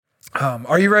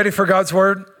Are you ready for God's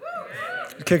word?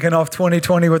 Kicking off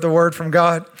 2020 with the word from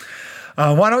God.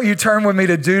 Why don't you turn with me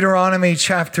to Deuteronomy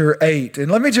chapter 8.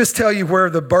 And let me just tell you where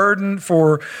the burden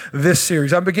for this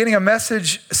series. I'm beginning a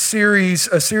series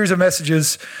of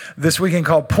messages this weekend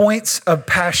called Points of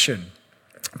Passion.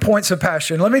 Points of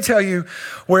passion. Let me tell you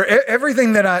where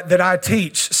everything that I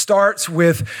teach starts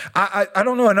with, I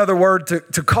don't know another word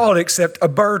to call it except a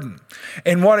burden.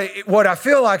 And what I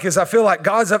feel like is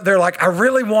God's up there like, I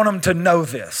really want them to know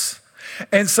this.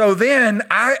 And so then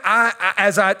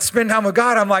as I spend time with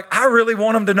God, I'm like, I really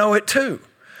want them to know it too.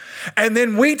 And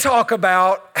then we talk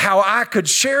about how I could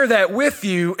share that with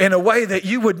you in a way that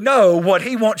you would know what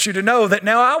he wants you to know that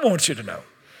now I want you to know.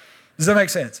 Does that make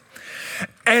sense?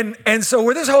 And so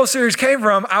where this whole series came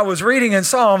from, I was reading in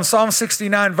Psalm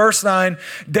 69, verse 9,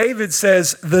 David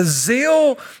says, the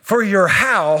zeal for your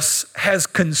house has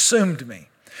consumed me.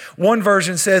 One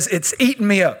version says, it's eaten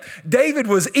me up. David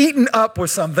was eaten up with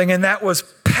something, and that was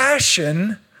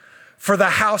passion for the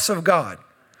house of God.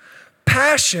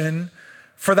 Passion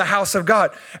for the house of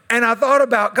God. And I thought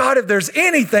about, God, if there's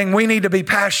anything we need to be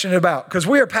passionate about, because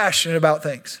we are passionate about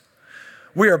things.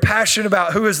 We are passionate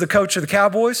about who is the coach of the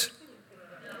Cowboys.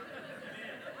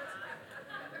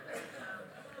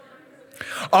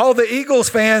 All the Eagles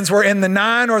fans were in the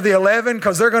 9 or the 11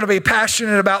 because they're going to be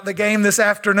passionate about the game this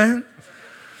afternoon,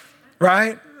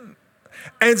 right?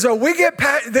 And so we get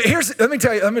let me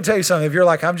tell you something. If you're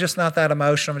like, I'm just not that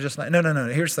emotional, I'm just not. No.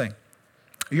 Here's the thing.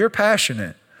 You're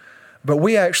passionate, but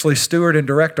we actually steward and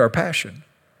direct our passion.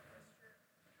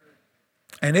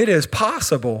 And it is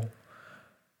possible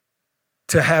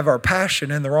to have our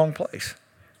passion in the wrong place.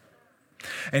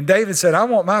 And David said, I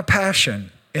want my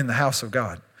passion in the house of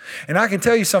God. And I can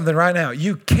tell you something right now.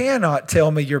 You cannot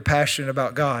tell me you're passionate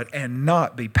about God and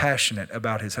not be passionate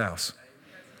about his house.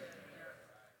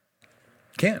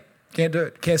 Can't do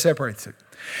it. Can't separate the two.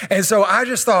 And so I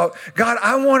just thought, God,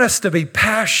 I want us to be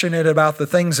passionate about the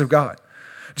things of God.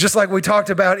 Just like we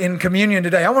talked about in communion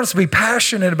today. I want us to be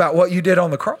passionate about what you did on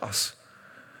the cross.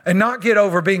 And not get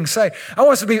over being saved. I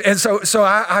want us to be, and so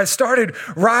I started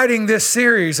writing this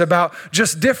series about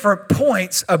just different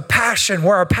points of passion,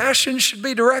 where our passion should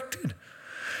be directed.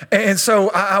 And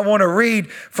so I want to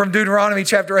read from Deuteronomy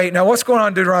chapter 8. Now, what's going on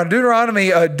in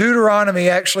Deuteronomy? Deuteronomy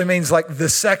actually means like the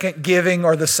second giving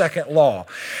or the second law.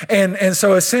 And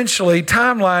so essentially,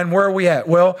 timeline, where are we at?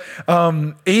 Well,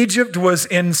 Egypt was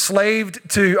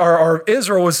enslaved to, or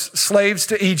Israel was slaves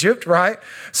to Egypt, right?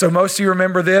 So most of you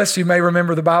remember this. You may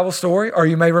remember the Bible story, or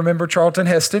you may remember Charlton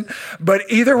Heston. But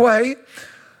either way,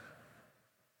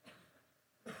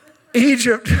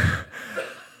 Egypt...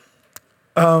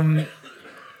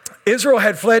 Israel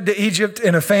had fled to Egypt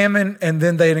in a famine, and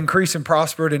then they had increased and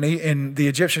prospered, and the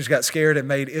Egyptians got scared and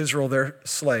made Israel their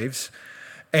slaves.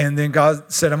 And then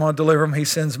God said, I'm going to deliver them. He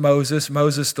sends Moses.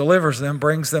 Moses delivers them,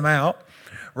 brings them out,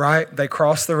 right? They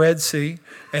cross the Red Sea,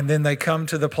 and then they come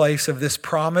to the place of this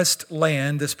promised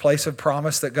land, this place of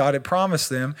promise that God had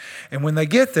promised them. And when they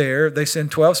get there, they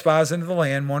send 12 spies into the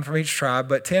land, one from each tribe,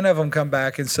 but 10 of them come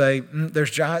back and say,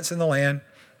 there's giants in the land,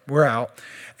 we're out.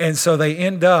 And so they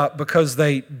end up, because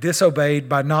they disobeyed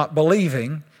by not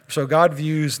believing. So God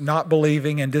views not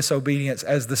believing and disobedience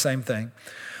as the same thing.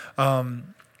 And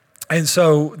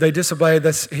so they disobeyed,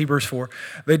 that's Hebrews 4.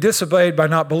 They disobeyed by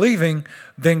not believing.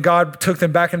 Then God took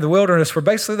them back into the wilderness, where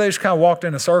basically they just kind of walked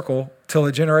in a circle till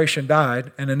a generation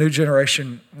died and a new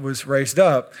generation was raised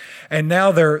up. And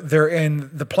now they're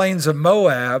in the plains of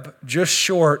Moab, just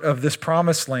short of this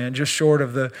promised land, just short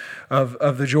of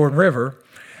the Jordan River.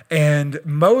 And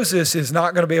Moses is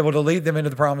not going to be able to lead them into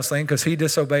the promised land because he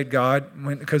disobeyed God,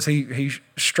 because he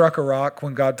struck a rock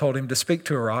when God told him to speak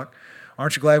to a rock.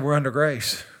 Aren't you glad we're under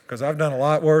grace? Because I've done a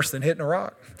lot worse than hitting a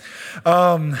rock.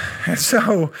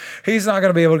 So he's not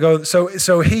going to be able to go.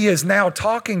 So he is now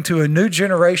talking to a new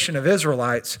generation of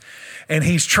Israelites, and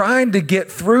he's trying to get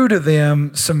through to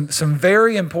them some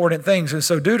very important things. And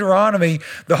so Deuteronomy,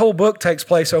 the whole book takes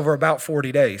place over about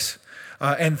 40 days.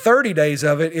 And 30 days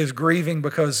of it is grieving,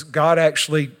 because God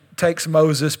actually takes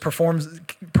Moses,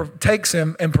 takes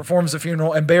him and performs the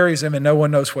funeral and buries him, and no one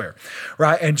knows where,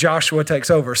 right? And Joshua takes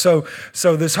over. So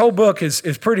this whole book is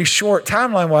pretty short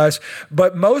timeline-wise,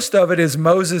 but most of it is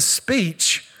Moses'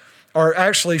 speech, or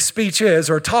actually speeches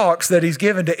or talks that he's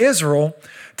given to Israel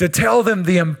to tell them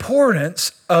the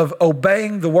importance of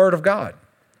obeying the word of God.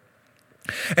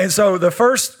 And so the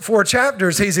first 4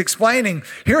 chapters, he's explaining,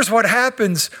 here's what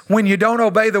happens when you don't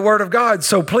obey the word of God.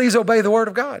 So please obey the word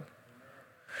of God.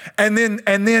 And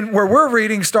then where we're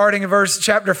reading, starting in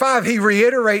chapter 5, he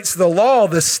reiterates the law,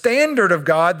 the standard of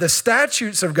God, the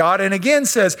statutes of God, and again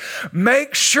says,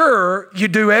 make sure you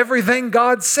do everything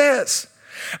God says.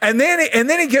 And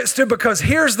then he gets to, because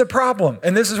here's the problem,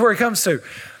 and this is where he comes to.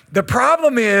 The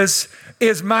problem is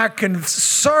my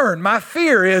concern, my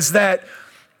fear is that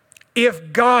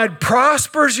if God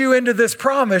prospers you into this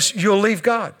promise, you'll leave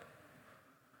God.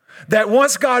 That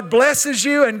once God blesses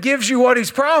you and gives you what he's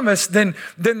promised, then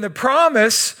the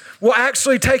promise will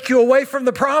actually take you away from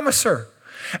the promiser.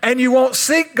 And you won't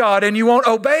seek God and you won't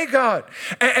obey God.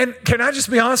 And can I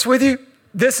just be honest with you?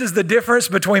 This is the difference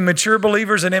between mature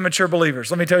believers and immature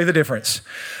believers. Let me tell you the difference.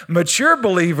 Mature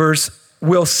believers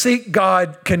will seek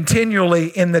God continually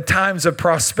in the times of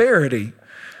prosperity,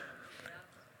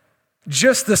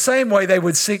 just the same way they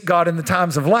would seek God in the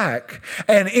times of lack.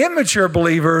 And immature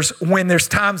believers, when there's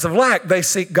times of lack, they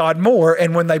seek God more,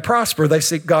 and when they prosper, they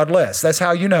seek God less. That's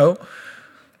how you know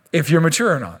if you're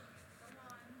mature or not.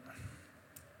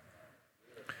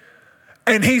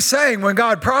 And he's saying when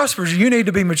God prospers, you need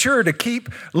to be mature to keep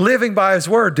living by his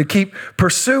word, to keep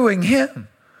pursuing him.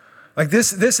 Like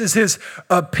this is his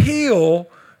appeal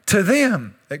to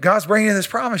them, that God's bringing this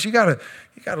promise. You gotta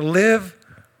live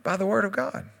by the word of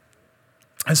God.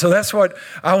 And so that's what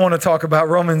I want to talk about.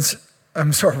 Romans.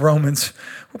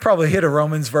 We'll probably hit a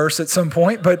Romans verse at some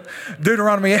point, but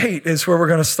Deuteronomy 8 is where we're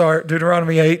going to start.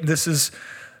 Deuteronomy 8, this is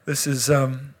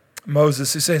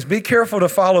Moses who says, be careful to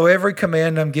follow every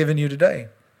command I'm giving you today,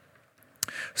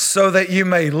 so that you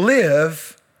may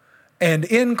live and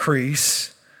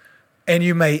increase, and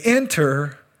you may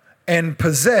enter and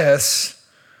possess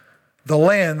the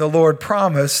land the Lord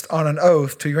promised on an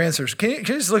oath to your ancestors. Can you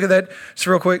just look at that just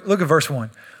real quick? Look at verse 1.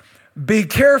 Be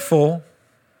careful.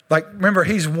 Like, remember,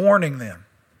 he's warning them.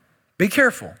 Be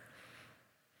careful,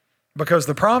 because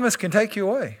the promise can take you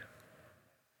away,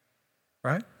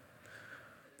 right?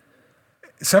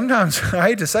 Sometimes, I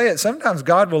hate to say it, sometimes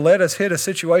God will let us hit a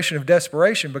situation of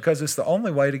desperation because it's the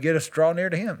only way to get us to draw near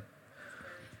to him.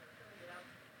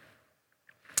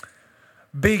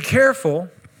 Be careful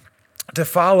to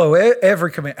follow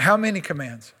every command. How many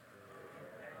commands?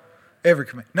 Every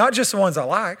command. Not just the ones I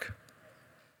like.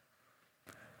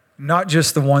 Not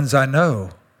just the ones I know.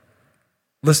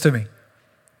 Listen to me.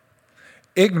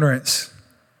 Ignorance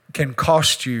can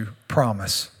cost you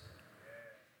promise.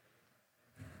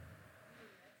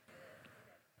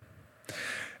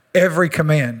 Every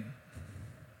command.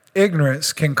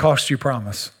 Ignorance can cost you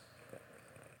promise.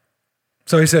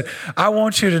 So he said, I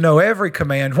want you to know every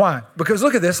command. Why? Because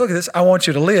look at this. I want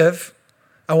you to live.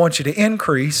 I want you to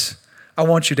increase. I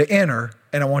want you to enter,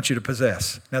 and I want you to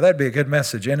possess. Now that'd be a good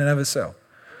message in and of itself.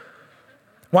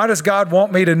 Why does God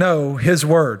want me to know his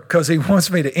word? Because he wants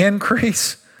me to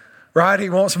increase, right? He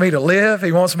wants me to live.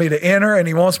 He wants me to enter, and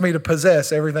he wants me to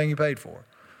possess everything he paid for.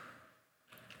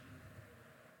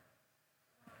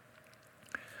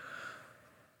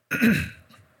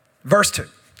 Verse 2.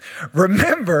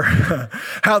 Remember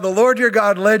how the Lord your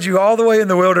God led you all the way in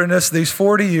the wilderness these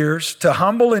 40 years to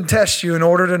humble and test you in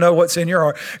order to know what's in your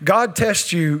heart. God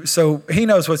tests you so he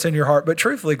knows what's in your heart, but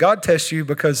truthfully, God tests you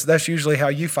because that's usually how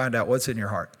you find out what's in your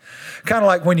heart. Kind of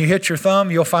like when you hit your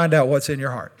thumb, you'll find out what's in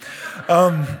your heart.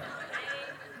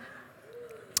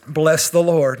 Bless the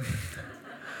Lord.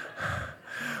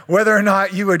 Whether or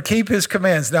not you would keep his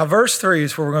commands. Now, verse 3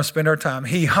 is where we're going to spend our time.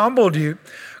 He humbled you,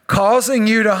 causing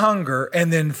you to hunger,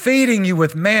 and then feeding you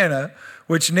with manna,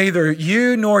 which neither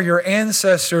you nor your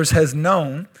ancestors had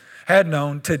known,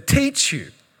 to teach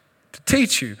you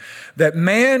that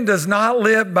man does not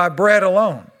live by bread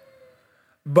alone,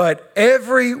 but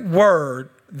every word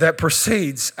that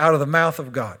proceeds out of the mouth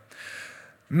of God.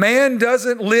 Man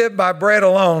doesn't live by bread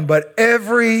alone, but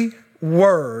every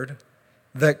word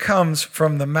that comes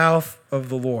from the mouth of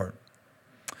the Lord.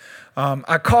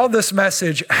 I call this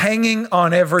message Hanging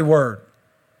on Every Word.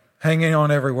 Hanging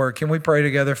on every word. Can we pray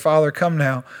together? Father, come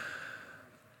now.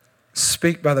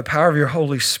 Speak by the power of your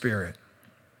Holy Spirit.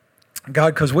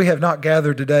 God, because we have not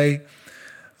gathered today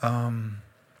out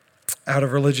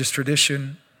of religious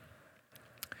tradition.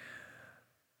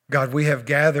 God, we have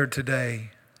gathered today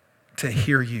to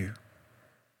hear you,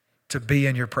 to be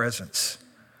in your presence,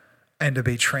 and to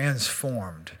be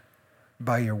transformed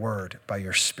by your word, by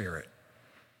your spirit.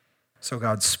 So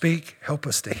God, speak, help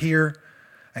us to hear.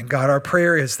 And God, our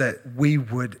prayer is that we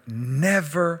would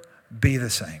never be the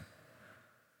same.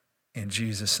 In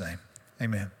Jesus' name,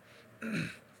 amen.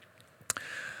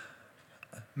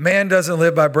 Man doesn't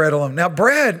live by bread alone. Now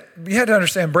bread, you had to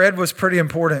understand, bread was pretty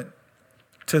important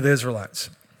to the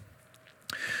Israelites.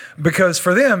 Because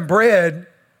for them, bread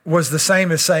was the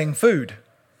same as saying food.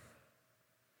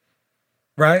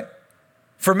 right?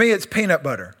 For me, it's peanut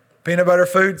butter. Peanut butter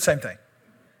food, same thing.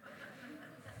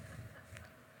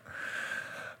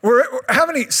 How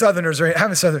many Southerners are how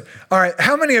many Southern? All right,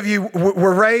 how many of you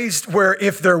were raised where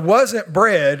if there wasn't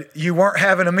bread, you weren't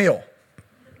having a meal?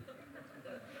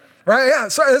 Right? Yeah,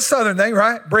 so that's a Southern thing,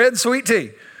 right? Bread and sweet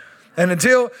tea. And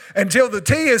until the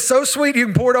tea is so sweet you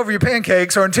can pour it over your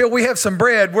pancakes, or until we have some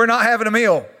bread, we're not having a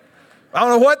meal. I don't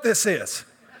know what this is.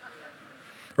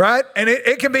 Right? And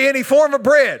it can be any form of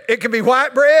bread. It can be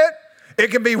white bread.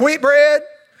 It can be wheat bread.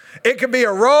 It can be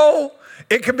a roll.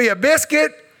 It can be a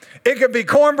biscuit. It can be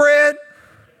cornbread.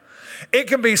 It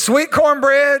can be sweet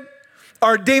cornbread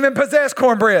or demon-possessed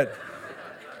cornbread.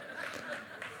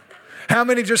 How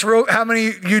many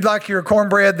you'd like your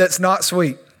cornbread that's not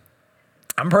sweet?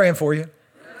 I'm praying for you.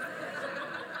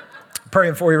 I'm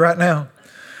praying for you right now.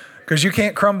 Because you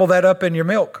can't crumble that up in your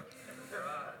milk.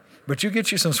 But you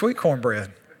get you some sweet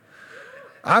cornbread.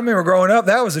 I remember growing up,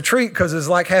 that was a treat because it's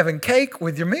like having cake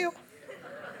with your meal.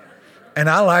 And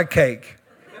I like cake.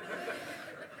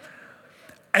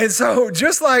 And so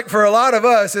just like for a lot of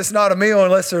us, it's not a meal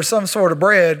unless there's some sort of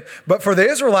bread. But for the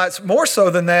Israelites, more so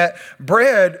than that,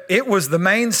 bread, it was the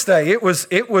mainstay. It was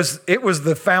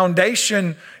the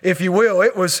foundation, if you will.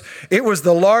 It was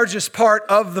the largest part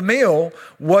of the meal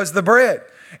was the bread.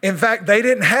 In fact, they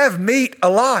didn't have meat a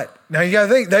lot. Now you got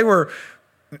to think, they were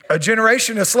a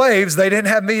generation of slaves. They didn't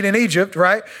have meat in Egypt,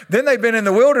 right? Then they've been in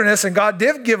the wilderness and God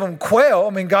did give them quail. I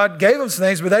mean, God gave them some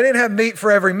things, but they didn't have meat for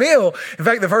every meal. In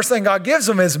fact, the first thing God gives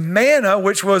them is manna,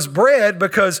 which was bread,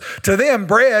 because to them,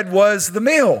 bread was the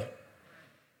meal.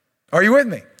 Are you with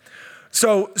me?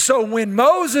 So when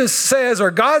Moses says,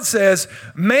 or God says,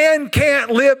 man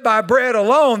can't live by bread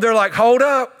alone, they're like, hold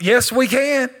up. Yes, we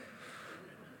can.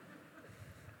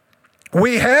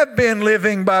 We have been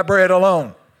living by bread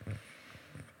alone.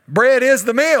 Bread is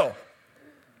the meal.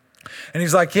 And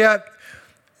he's like, yeah,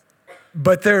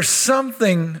 but there's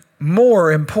something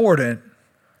more important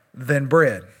than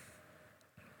bread.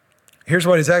 Here's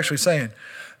what he's actually saying.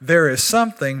 There is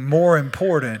something more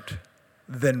important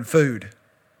than food.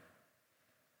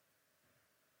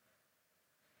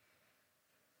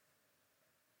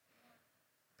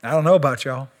 I don't know about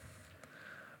y'all,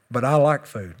 but I like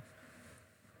food.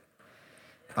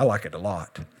 I like it a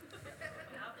lot.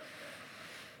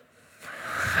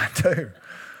 I do.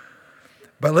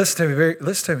 But listen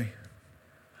to me.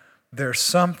 There's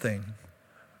something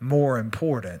more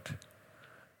important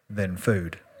than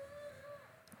food.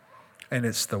 And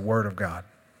it's the Word of God.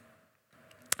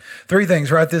 3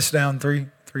 things, write this down, three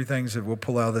things that we'll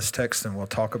pull out of this text and we'll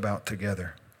talk about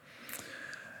together.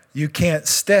 You can't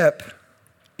step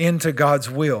into God's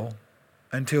will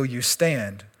until you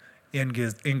stand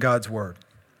in God's Word.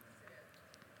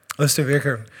 Let's do it very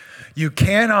carefully. You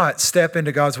cannot step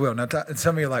into God's will. Now,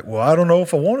 some of you are like, well, I don't know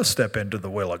if I want to step into the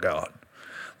will of God.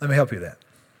 Let me help you with that.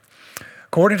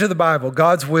 According to the Bible,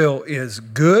 God's will is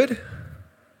good,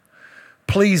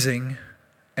 pleasing,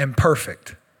 and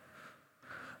perfect.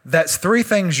 That's 3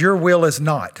 things your will is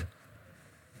not.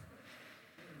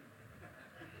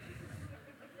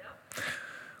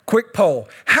 Quick poll.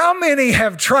 How many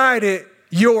have tried it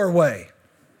your way?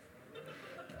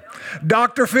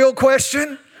 Dr. Phil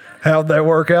question. How'd that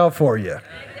work out for you?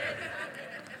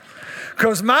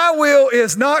 Because my will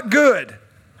is not good.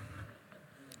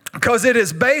 Because it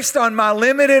is based on my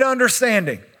limited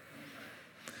understanding.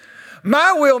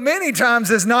 My will many times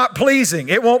is not pleasing.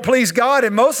 It won't please God,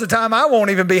 and most of the time I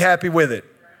won't even be happy with it.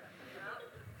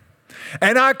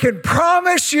 And I can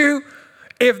promise you,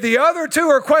 if the other 2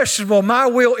 are questionable, my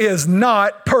will is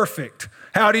not perfect.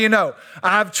 How do you know?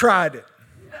 I've tried it.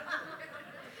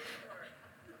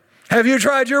 Have you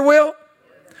tried your will?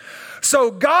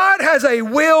 So God has a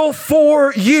will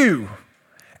for you.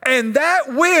 And that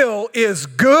will is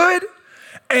good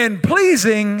and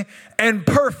pleasing and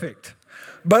perfect.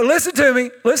 But listen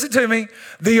to me.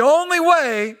 The only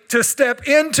way to step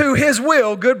into His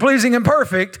will, good, pleasing, and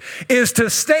perfect, is to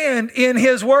stand in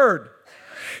His Word.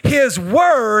 His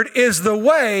Word is the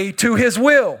way to His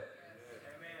will.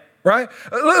 Right?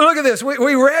 Look at this.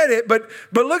 We read it, but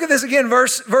look at this again,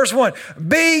 verse 1.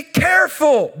 Be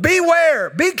careful, beware,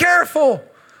 be careful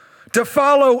to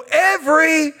follow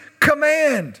every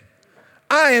command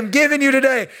I am giving you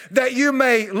today, that you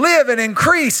may live and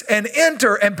increase and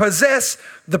enter and possess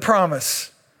the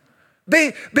promise.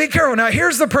 Be careful. Now,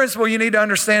 here's the principle you need to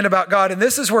understand about God, and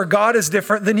this is where God is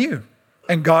different than you,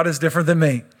 and God is different than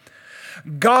me.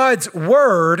 God's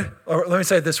word, or let me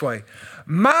say it this way,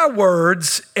 my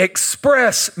words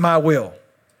express my will.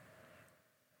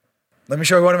 Let me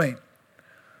show you what I mean.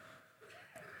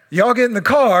 Y'all get in the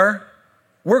car,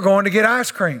 we're going to get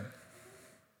ice cream.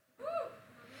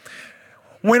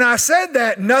 When I said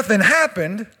that, nothing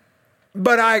happened,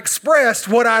 but I expressed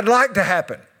what I'd like to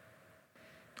happen.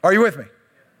 Are you with me?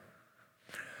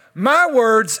 My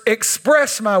words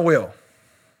express my will.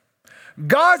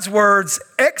 God's words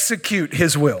execute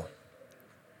his will.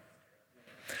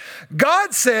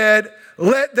 God said,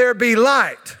 let there be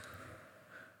light.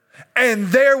 And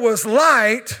there was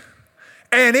light,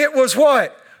 and it was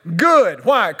what? Good.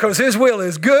 Why? Because his will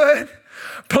is good,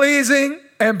 pleasing,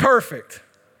 and perfect.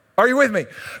 Are you with me?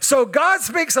 So God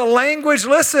speaks a language,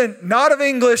 listen, not of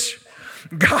English.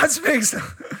 God speaks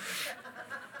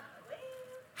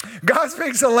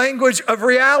a language of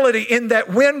reality in that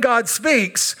when God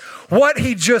speaks, what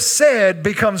he just said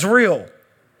becomes real.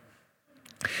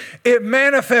 It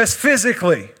manifests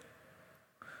physically.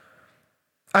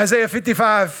 Isaiah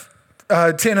 55,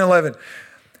 10 and 11.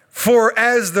 For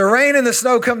as the rain and the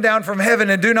snow come down from heaven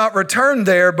and do not return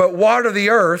there, but water the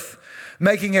earth,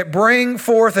 making it bring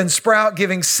forth and sprout,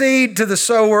 giving seed to the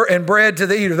sower and bread to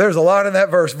the eater. There's a lot in that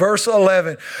verse. Verse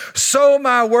 11. So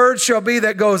my word shall be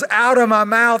that goes out of my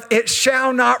mouth. It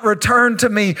shall not return to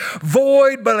me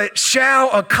void, but it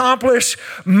shall accomplish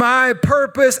my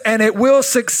purpose, and it will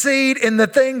succeed in the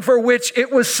thing for which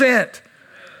it was sent.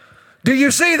 Do you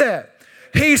see that?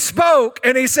 He spoke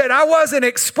and he said, I wasn't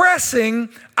expressing,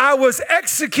 I was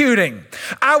executing.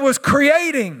 I was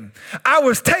creating. I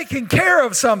was taking care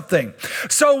of something.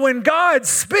 So when God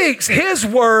speaks, his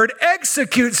word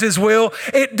executes his will.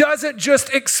 It doesn't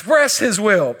just express his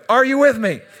will. Are you with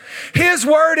me? His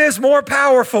word is more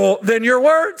powerful than your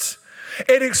words.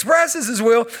 It expresses his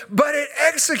will, but it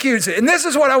executes it. And this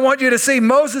is what I want you to see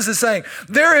Moses is saying.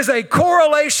 There is a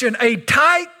correlation, a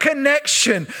tight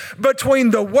connection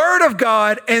between the word of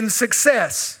God and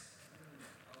success.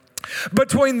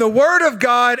 Between the word of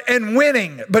God and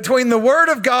winning, between the word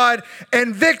of God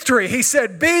and victory. He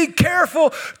said, be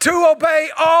careful to obey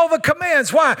all the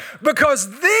commands. Why?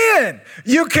 Because then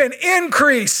you can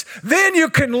increase, then you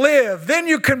can live, then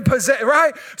you can possess,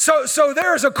 right? So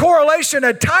there's a correlation,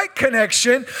 a tight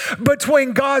connection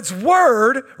between God's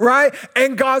word, right,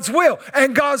 and God's will.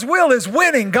 And God's will is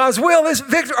winning. God's will is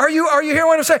victory. Are you hearing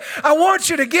what I'm saying? I want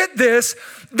you to get this.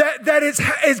 That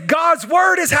is God's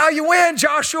word is how you win.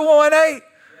 Joshua 1:8.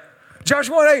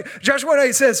 Joshua 1:8. Joshua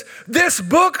 1:8 says, this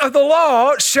book of the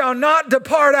law shall not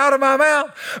depart out of my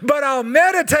mouth, but I'll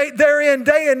meditate therein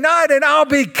day and night, and I'll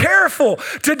be careful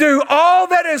to do all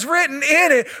that is written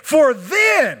in it. For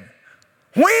then,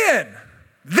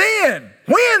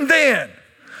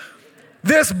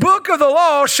 this book of the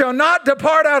law shall not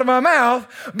depart out of my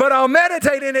mouth, but I'll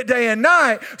meditate in it day and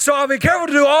night. So I'll be careful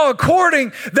to do all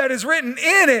according that is written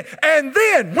in it. And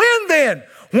then,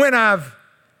 when I've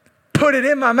put it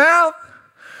in my mouth,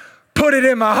 put it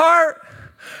in my heart,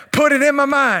 put it in my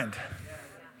mind.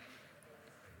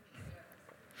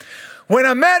 When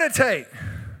I meditate,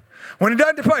 when it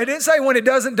doesn't depart, it didn't say when it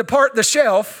doesn't depart the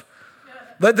shelf.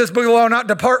 Let this book of the law not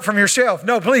depart from your shelf.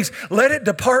 No, please, let it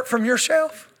depart from your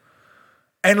shelf.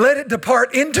 And let it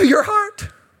depart into your heart.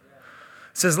 It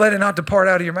says, let it not depart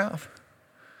out of your mouth.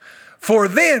 For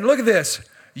then, look at this,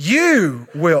 you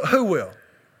will. Who will?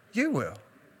 You will.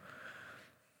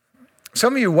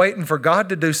 Some of you are waiting for God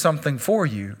to do something for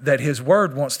you that his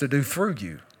word wants to do through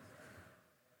you.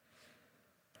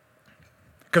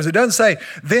 Because it doesn't say,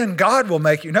 then God will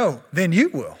make you. No, then you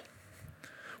will.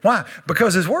 Why?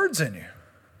 Because his word's in you.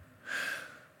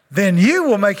 Then you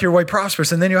will make your way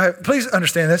prosperous, and then you'll have, please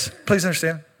understand this. Please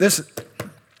understand. This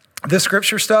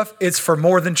scripture stuff, it's for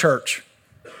more than church.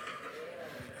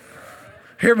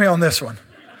 Hear me on this one.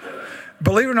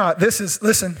 Believe it or not, this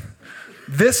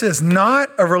is not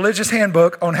a religious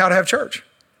handbook on how to have church.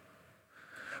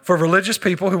 For religious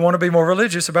people who want to be more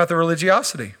religious about the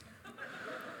religiosity.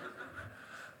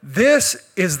 This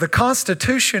is the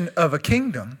constitution of a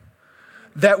kingdom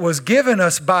that was given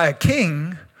us by a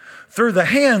king through the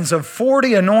hands of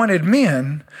 40 anointed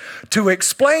men to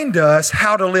explain to us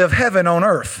how to live heaven on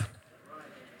earth.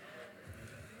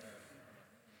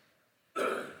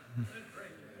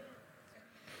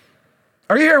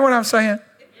 Are you hearing what I'm saying?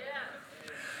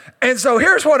 And so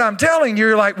here's what I'm telling you.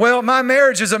 You're like, well, my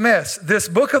marriage is a mess. This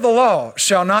book of the law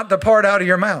shall not depart out of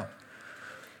your mouth,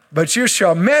 but you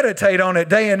shall meditate on it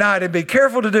day and night and be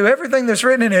careful to do everything that's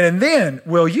written in it. And then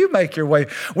will you make your way?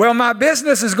 Well, my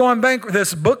business is going bankrupt.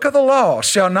 This book of the law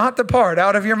shall not depart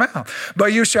out of your mouth,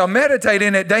 but you shall meditate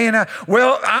in it day and night.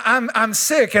 Well, I'm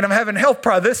sick and I'm having health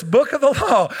problems. This book of the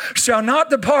law shall not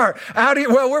depart out of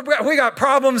you. Well, we got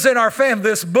problems in our family.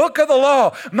 This book of the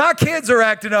law, my kids are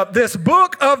acting up. This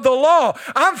book of the law,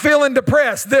 I'm feeling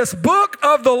depressed. This book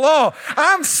of the law,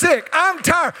 I'm sick. I'm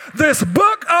tired. This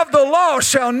book of the law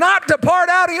shall not depart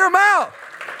out of your mouth.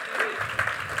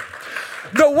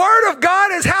 The Word of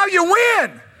God is how you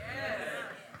win.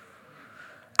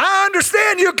 I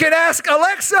understand you can ask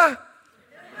Alexa,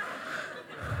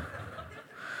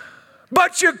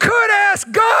 but you could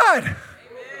ask God.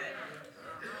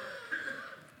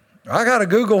 I got to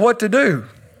Google what to do.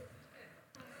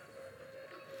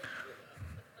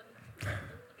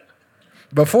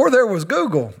 Before there was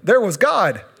Google, there was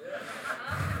God.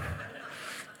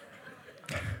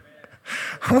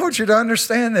 I want you to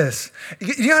understand this.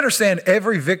 You understand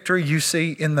every victory you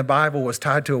see in the Bible was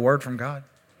tied to a word from God?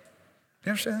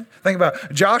 You understand that? Think about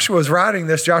it. Joshua's writing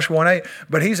this, Joshua 1:8,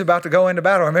 but he's about to go into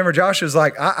battle. Remember, Joshua's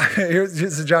like,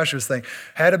 here's Joshua's thing.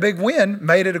 Had a big win,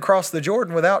 made it across the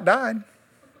Jordan without dying.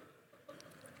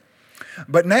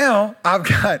 But now I've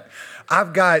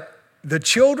got the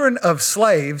children of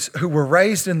slaves who were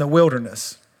raised in the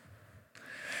wilderness.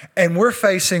 And we're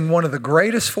facing one of the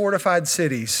greatest fortified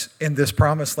cities in this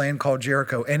promised land called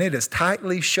Jericho. And it is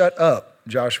tightly shut up,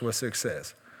 Joshua 6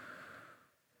 says.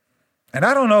 And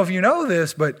I don't know if you know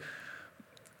this, but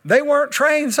they weren't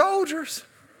trained soldiers.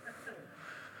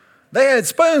 They had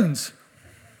spoons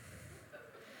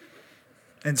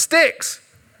and sticks.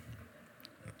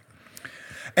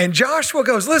 And Joshua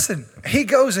goes, listen, he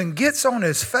goes and gets on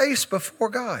his face before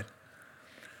God.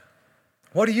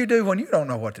 What do you do when you don't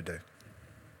know what to do?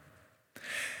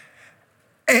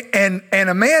 And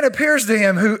a man appears to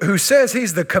him who says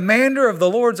he's the commander of the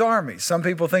Lord's army. Some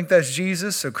people think that's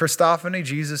Jesus, so Christophany,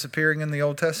 Jesus appearing in the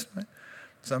Old Testament.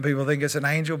 Some people think it's an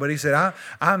angel, but he said,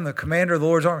 I'm the commander of the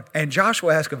Lord's army. And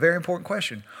Joshua asked a very important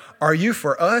question. Are you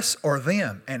for us or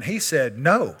them? And he said,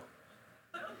 no.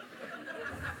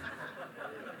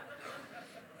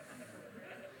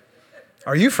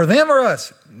 Are you for them or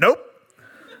us? Nope.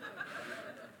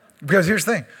 Because here's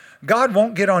the thing. God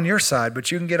won't get on your side,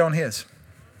 but you can get on his.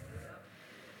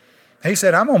 He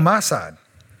said, I'm on my side.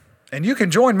 And you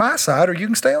can join my side or you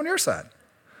can stay on your side.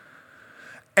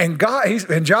 And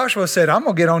Joshua said, I'm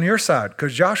going to get on your side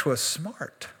because Joshua's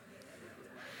smart.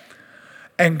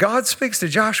 And God speaks to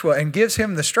Joshua and gives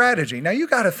him the strategy. Now you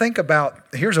got to think about,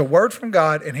 here's a word from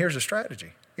God and here's a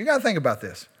strategy. You got to think about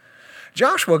this.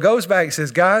 Joshua goes back and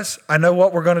says, guys, I know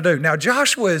what we're going to do. Now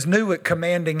Joshua is new at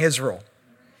commanding Israel.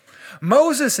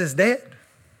 Moses is dead.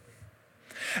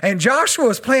 And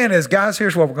Joshua's plan is, guys,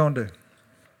 here's what we're going to do.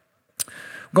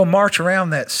 We're going to march around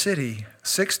that city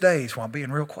 6 days while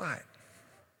being real quiet.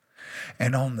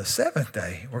 And on the seventh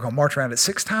day, we're going to march around it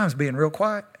 6 times being real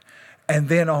quiet. And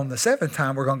then on the 7th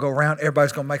time, we're going to go around.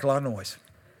 Everybody's going to make a lot of noise.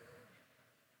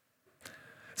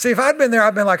 See, if I'd been there,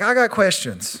 I'd been like, I got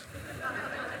questions.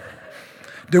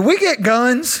 Do we get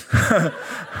guns?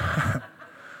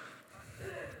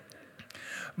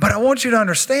 But I want you to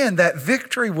understand that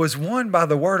victory was won by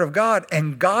the word of God,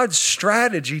 and God's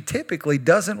strategy typically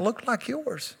doesn't look like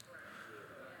yours.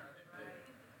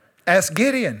 Ask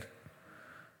Gideon.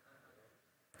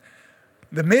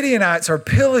 The Midianites are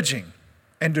pillaging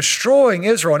and destroying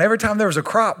Israel, and every time there was a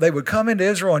crop, they would come into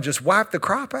Israel and just wipe the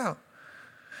crop out.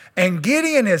 And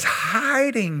Gideon is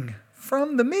hiding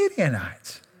from the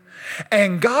Midianites.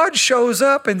 And God shows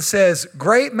up and says,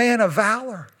 great man of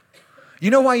valor. You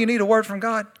know why you need a word from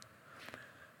God?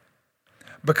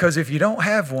 Because if you don't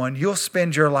have one, you'll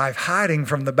spend your life hiding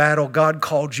from the battle God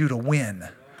called you to win.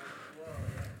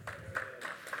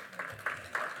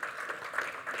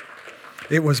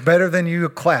 It was better than you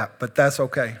clap, but that's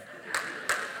okay.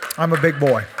 I'm a big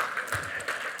boy.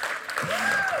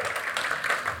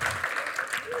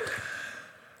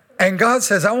 And God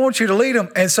says, I want you to lead them.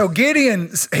 And so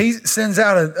Gideon, he sends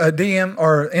out a DM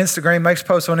or Instagram, makes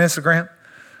posts on Instagram.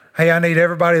 Hey, I need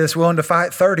everybody that's willing to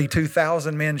fight.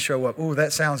 32,000 men show up. Ooh,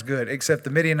 that sounds good. Except the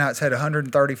Midianites had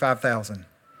 135,000.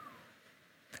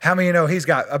 How many of you know he's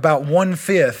got about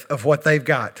 1/5 of what they've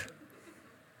got?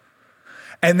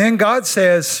 And then God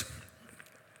says,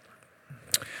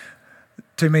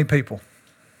 too many people.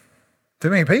 Too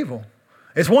many people.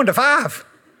 It's 1 to 5.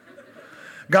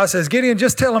 God says, Gideon,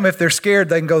 just tell them if they're scared,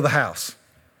 they can go to the house.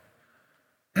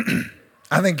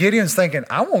 I think Gideon's thinking,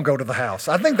 I won't go to the house.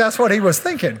 I think that's what he was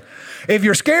thinking. If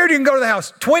you're scared, you can go to the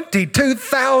house.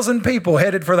 22,000 people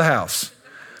headed for the house.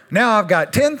 Now I've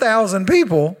got 10,000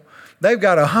 people. They've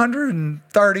got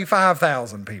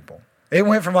 135,000 people. It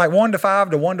went from like 1 to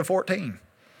 5 to 1 to 14.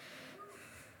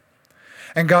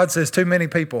 And God says, too many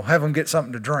people, have them get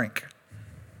something to drink.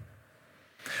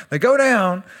 They go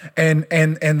down and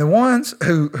the ones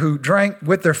who drank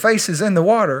with their faces in the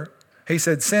water, he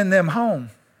said, send them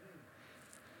home.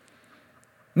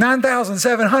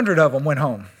 9,700 of them went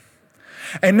home.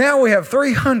 And now we have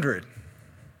 300.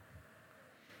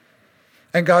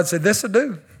 And God said, this will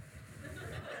do.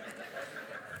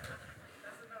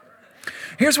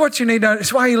 Here's what you need to know.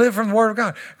 It's why you live from the Word of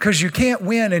God. Because you can't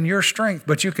win in your strength,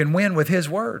 but you can win with His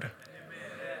Word.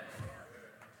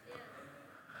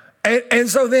 And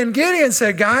so then Gideon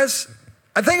said, guys,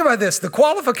 I think about this. The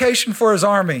qualification for his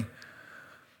army.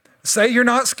 Say you're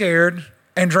not scared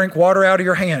and drink water out of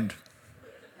your hand.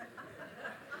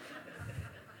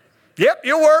 Yep,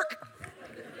 you'll work.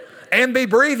 And be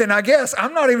breathing, I guess.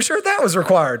 I'm not even sure that was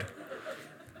required.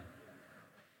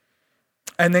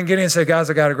 And then Gideon said, guys,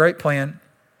 I got a great plan.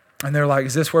 And they're like,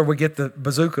 is this where we get the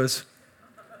bazookas?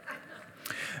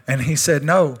 And he said,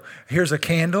 no, here's a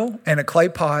candle and a clay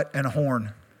pot and a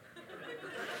horn.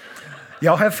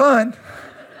 Y'all have fun.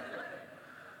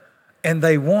 And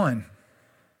they won.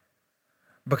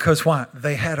 Because why?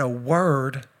 They had a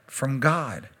word from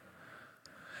God.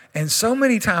 And so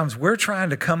many times we're trying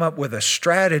to come up with a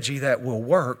strategy that will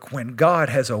work when God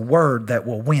has a word that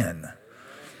will win.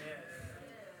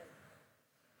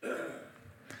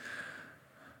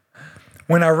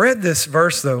 When I read this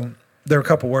verse, though, there are a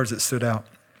couple words that stood out.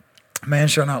 Man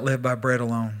shall not live by bread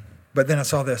alone. But then I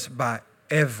saw this, by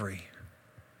every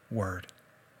word.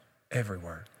 Every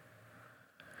word.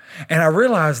 And I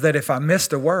realized that if I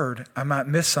missed a word, I might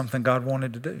miss something God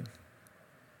wanted to do.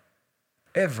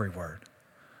 Every word.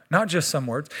 Not just some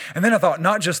words. And then I thought,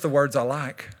 not just the words I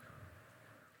like.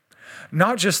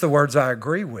 Not just the words I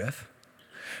agree with.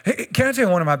 Can I tell you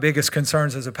one of my biggest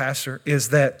concerns as a pastor is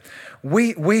that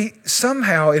we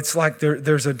somehow, it's like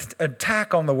there's an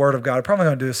attack on the Word of God. I'm probably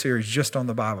going to do a series just on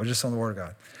the Bible, just on the Word of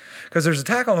God. Because there's an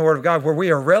attack on the Word of God where we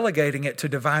are relegating it to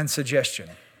divine suggestion.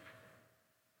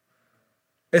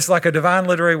 It's like a divine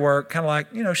literary work, kind of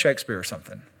like, Shakespeare or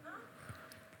something.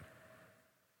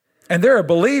 And there are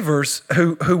believers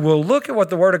who will look at what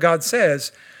the Word of God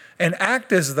says and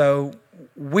act as though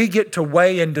we get to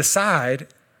weigh and decide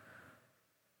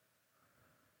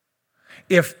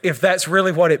if that's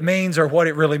really what it means or what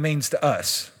it really means to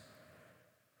us.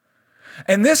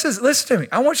 And this is, listen to me,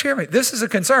 I want you to hear me. This is a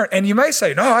concern. And you may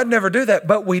say, no, I'd never do that.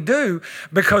 But we do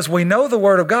because we know the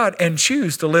Word of God and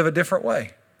choose to live a different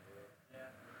way.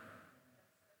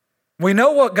 We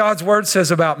know what God's Word says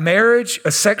about marriage,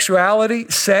 sexuality,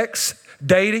 sex,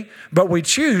 dating, but we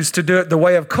choose to do it the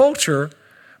way of culture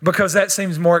because that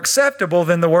seems more acceptable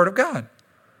than the Word of God.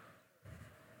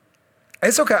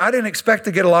 It's okay. I didn't expect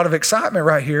to get a lot of excitement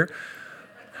right here.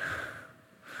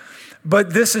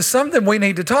 But this is something we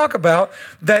need to talk about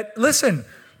that, listen,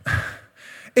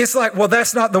 it's like, well,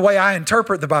 that's not the way I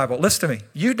interpret the Bible. Listen to me.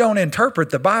 You don't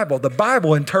interpret the Bible. The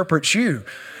Bible interprets you.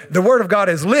 The Word of God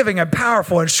is living and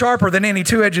powerful and sharper than any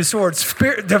two-edged sword,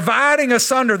 dividing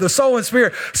asunder the soul and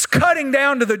spirit, cutting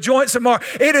down to the joints and marrow.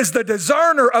 It is the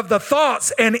discerner of the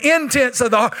thoughts and intents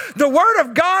of the heart. The Word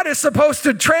of God is supposed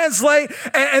to translate,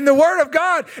 and the Word of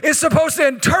God is supposed to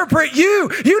interpret you.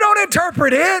 You don't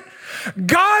interpret it.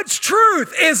 God's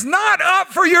truth is not up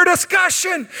for your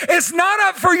discussion. It's not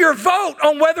up for your vote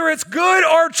on whether it's good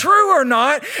or true or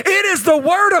not. It is the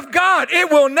Word of God. It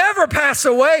will never pass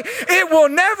away. It will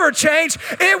never change.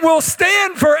 It will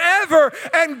stand forever.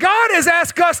 And God has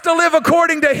asked us to live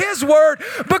according to His Word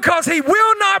because He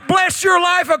will not bless your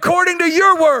life according to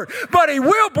your word, but He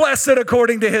will bless it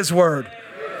according to His Word.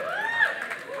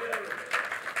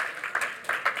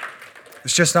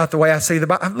 It's just not the way I see the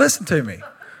Bible. Listen to me.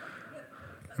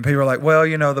 And people are like, well,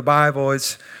 the Bible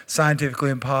is scientifically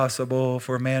impossible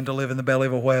for a man to live in the belly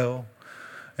of a whale.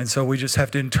 And so we just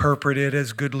have to interpret it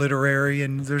as good literary.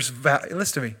 And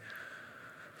listen to me.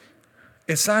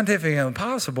 It's scientifically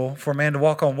impossible for a man to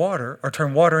walk on water or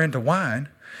turn water into wine.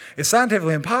 It's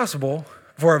scientifically impossible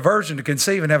for a virgin to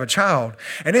conceive and have a child.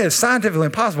 And it is scientifically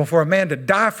impossible for a man to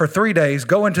die for 3 days,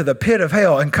 go into the pit of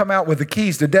hell and come out with the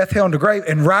keys to death, hell, and the grave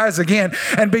and rise again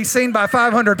and be seen by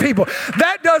 500 people.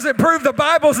 That doesn't prove the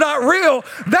Bible's not real.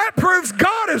 That proves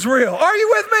God is real. Are you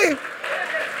with me?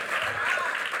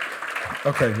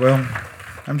 Okay, well,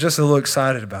 I'm just a little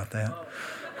excited about that.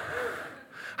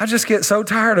 I just get so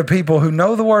tired of people who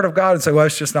know the Word of God and say, well,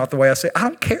 it's just not the way I see it. I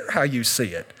don't care how you see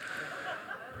it.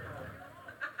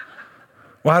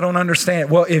 Well, I don't understand.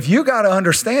 Well, if you got to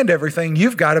understand everything,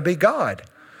 you've got to be God.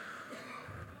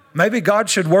 Maybe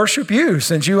God should worship you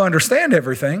since you understand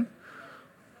everything.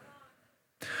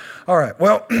 All right,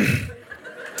 well,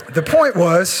 the point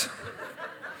was,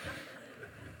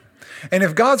 and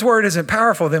if God's Word isn't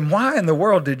powerful, then why in the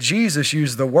world did Jesus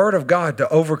use the Word of God to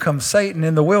overcome Satan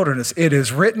in the wilderness? It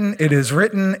is written, it is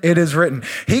written, it is written.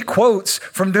 He quotes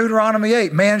from Deuteronomy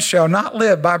 8, man shall not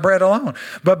live by bread alone,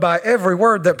 but by every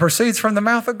word that proceeds from the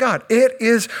mouth of God. It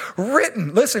is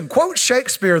written. Listen, quote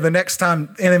Shakespeare the next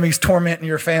time enemies tormenting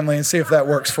your family and see if that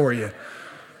works for you.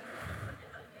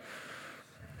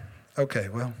 Okay,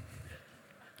 well,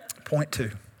 Point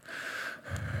two.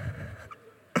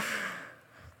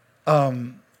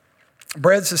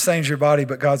 Bread sustains your body,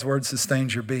 but God's word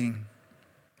sustains your being.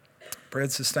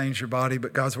 Bread sustains your body,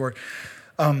 but God's word.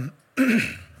 I don't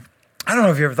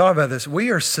know if you ever thought about this. We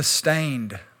are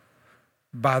sustained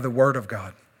by the word of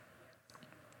God.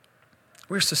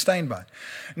 We're sustained by it.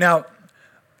 Now,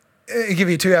 I'll give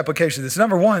you two applications of this.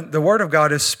 Number one, the word of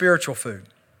God is spiritual food.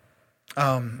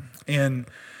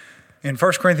 In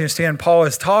 1 Corinthians 10, Paul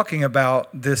is talking about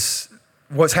this,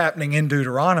 what's happening in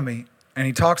Deuteronomy, and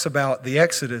he talks about the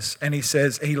Exodus, and he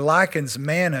says he likens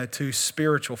manna to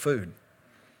spiritual food.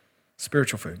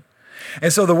 Spiritual food.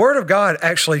 And so the word of God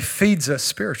actually feeds us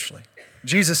spiritually.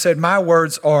 Jesus said, my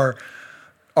words are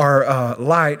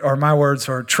light, or my words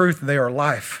are truth, and they are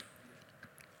life.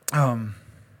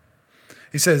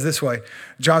 He says this way,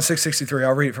 John 6:63,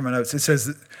 I'll read it from my notes. It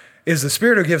says, is the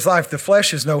spirit who gives life, the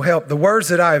flesh is no help. The words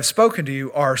that I have spoken to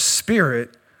you are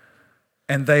spirit,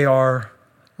 and they are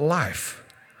life.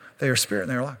 They are spirit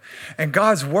and they are life. And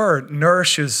God's word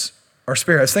nourishes our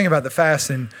spirit. I was thinking about the fast,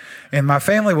 and my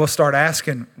family will start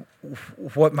asking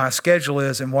what my schedule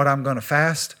is and what I'm going to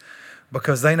fast,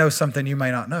 because they know something you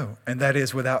may not know, and that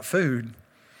is without food,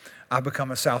 I become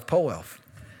a South Pole elf.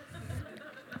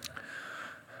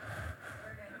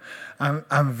 I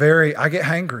get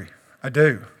hangry. I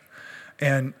do.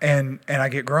 And I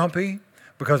get grumpy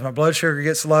because my blood sugar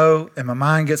gets low and my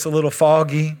mind gets a little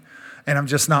foggy and I'm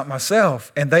just not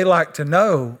myself. And they like to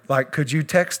know, like, could you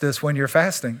text us when you're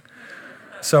fasting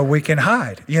so we can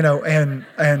hide, and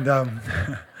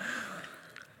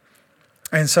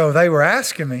so they were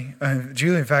asking me, and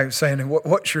Julie, in fact, was saying,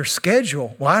 what's your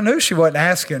schedule? Well, I knew she wasn't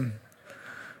asking.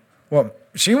 Well,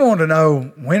 she wanted to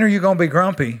know, when are you going to be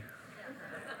grumpy?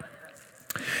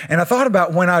 And I thought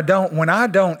about when I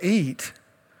don't eat,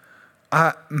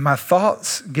 my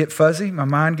thoughts get fuzzy, my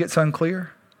mind gets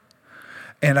unclear,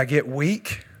 and I get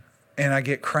weak, and I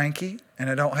get cranky, and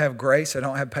I don't have grace, I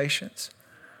don't have patience.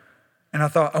 And I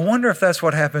thought, I wonder if that's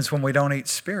what happens when we don't eat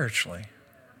spiritually.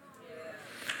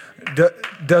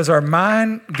 Does our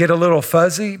mind get a little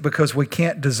fuzzy because we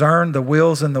can't discern the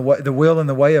will and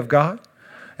the way of God?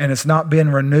 And it's not being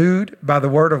renewed by the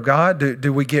word of God?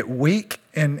 Do we get weak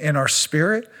in our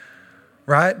spirit,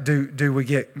 right? Do we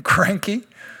get cranky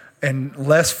and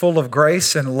less full of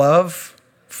grace and love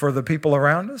for the people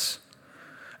around us?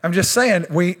 I'm just saying,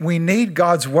 we need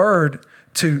God's word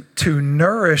to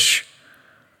nourish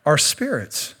our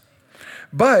spirits.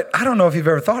 But I don't know if you've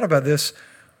ever thought about this.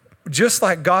 Just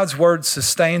like God's word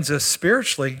sustains us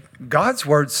spiritually, God's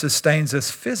word sustains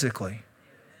us physically.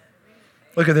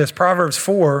 Look at this, Proverbs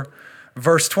 4,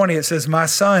 verse 20, it says, my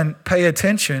son, pay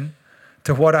attention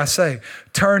to what I say.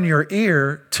 Turn your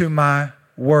ear to my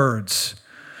words.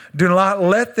 Do not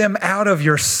let them out of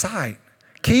your sight.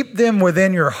 Keep them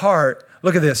within your heart.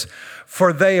 Look at this.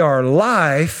 For they are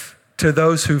life to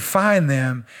those who find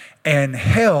them and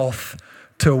health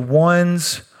to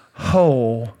one's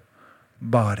whole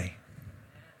body.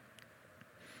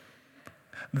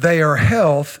 They are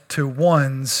health to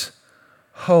one's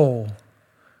whole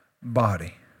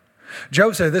body.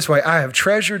 Job said it this way, I have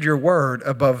treasured your word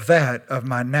above that of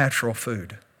my natural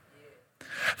food.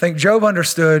 I think Job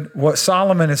understood what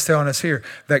Solomon is telling us here,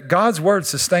 that God's word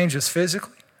sustains us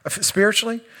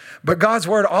spiritually, but God's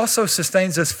word also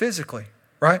sustains us physically,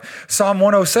 right? Psalm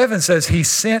 107 says he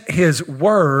sent his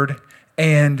word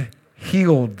and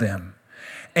healed them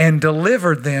and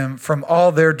delivered them from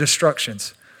all their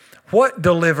destructions. What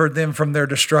delivered them from their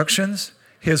destructions?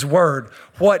 His word.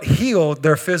 What healed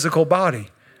their physical body?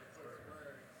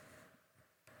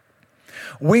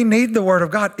 We need the word of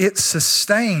God. It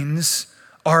sustains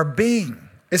our being.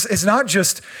 It's not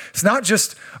just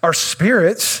our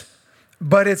spirits,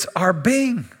 but it's our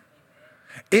being.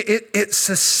 It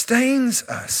sustains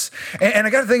us. And I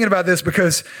got to thinking about this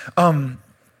because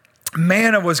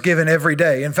manna was given every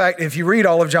day. In fact, if you read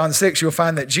all of John 6, you'll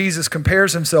find that Jesus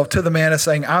compares himself to the manna,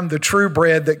 saying, I'm the true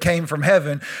bread that came from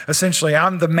heaven. Essentially,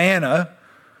 I'm the manna,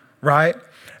 right?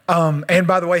 And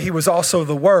by the way, he was also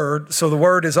the word. So the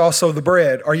word is also the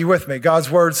bread. Are you with me? God's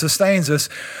word sustains us.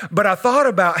 But I thought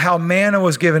about how manna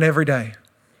was given every day.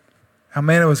 How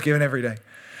manna was given every day.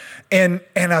 And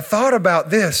I thought about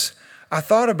this. I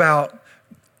thought about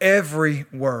every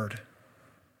word.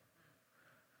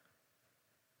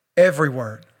 Every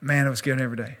word, manna was given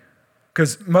every day.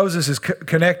 Because Moses is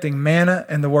connecting manna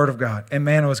and the word of God. And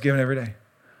manna was given every day.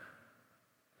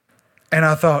 And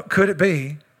I thought, could it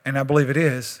be, and I believe it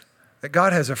is, that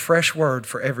God has a fresh word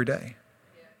for every day.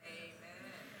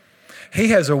 He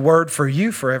has a word for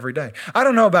you for every day. I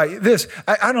don't know about this.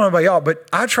 I don't know about y'all, but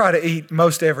I try to eat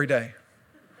most every day.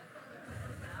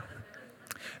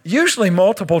 usually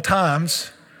multiple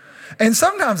times. And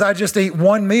sometimes I just eat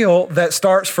one meal that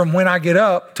starts from when I get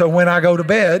up to when I go to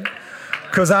bed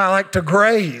because I like to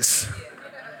graze.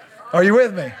 Are you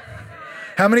with me?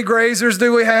 How many grazers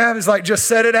do we have? It's like, just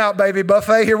set it out, baby.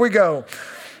 Buffet, here we go.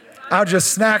 I'll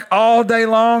just snack all day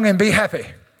long and be happy.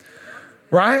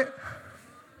 Right?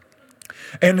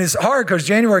 And it's hard because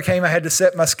January came, I had to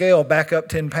set my scale back up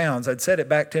 10 pounds. I'd set it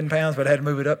back 10 pounds, but I had to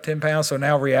move it up 10 pounds. So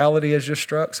now reality has just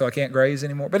struck, so I can't graze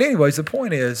anymore. But anyways, the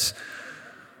point is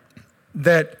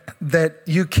that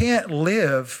you can't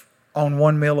live on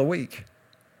one meal a week.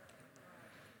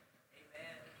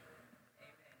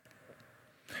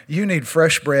 You need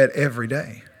fresh bread every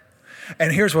day.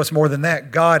 And here's what's more than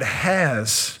that. God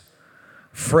has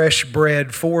fresh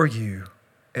bread for you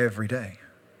every day.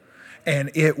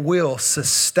 And it will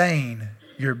sustain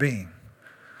your being.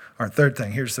 All right,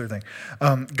 here's the third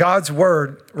thing. God's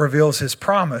word reveals his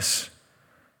promise,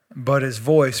 but his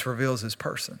voice reveals his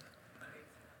person.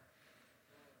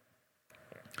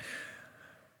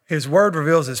 His word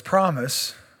reveals his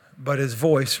promise, but his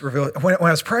voice reveals. When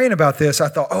I was praying about this, I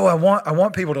thought, I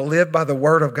want people to live by the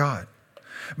word of God.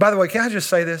 By the way, can I just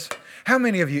say this? How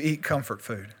many of you eat comfort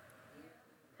food?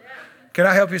 Can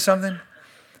I help you something?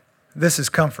 This is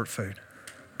comfort food.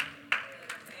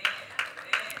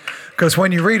 Because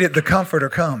when you read it, the comforter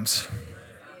comes.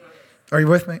 Are you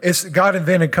with me? God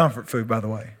invented comfort food, by the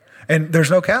way. And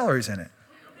there's no calories in it.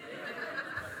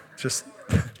 Just,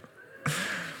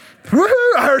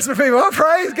 woohoo, I heard some people,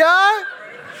 praise God.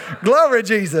 Glory to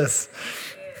Jesus.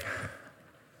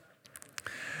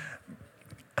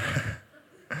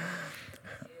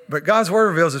 But God's word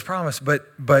reveals his promise,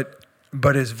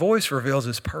 but his voice reveals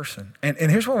his person. And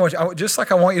here's what I want you, just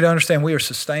like I want you to understand, we are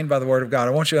sustained by the word of God.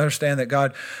 I want you to understand that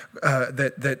God,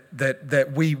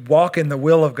 that we walk in the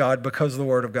will of God because of the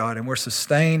word of God, and we're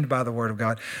sustained by the word of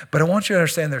God. But I want you to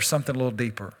understand there's something a little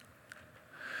deeper.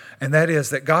 And that is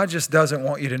that God just doesn't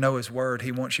want you to know his word.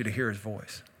 He wants you to hear his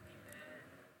voice.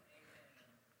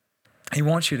 He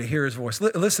wants you to hear his voice.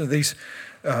 Listen to these.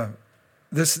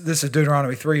 This is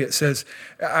Deuteronomy 3. It says,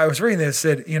 I was reading this,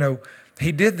 it said,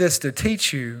 he did this to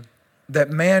teach you that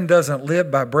man doesn't live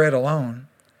by bread alone,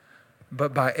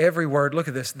 but by every word, look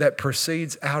at this, that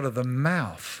proceeds out of the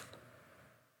mouth.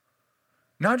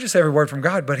 Not just every word from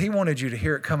God, but he wanted you to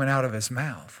hear it coming out of his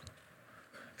mouth.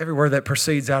 Every word that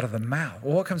proceeds out of the mouth.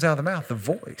 Well, what comes out of the mouth? The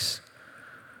voice.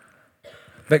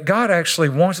 That God actually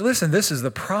wants, listen, this is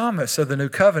the promise of the new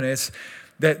covenant. It's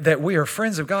that we are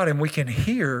friends of God and we can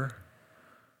hear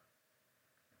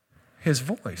his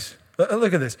voice.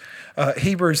 Look at this.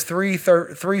 Hebrews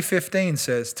 3:15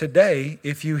 says, today,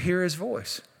 if you hear his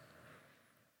voice,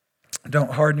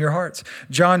 don't harden your hearts.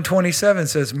 John 27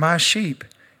 says, my sheep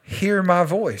hear my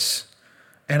voice,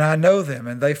 and I know them,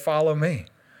 and they follow me.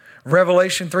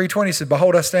 Revelation 3:20 says,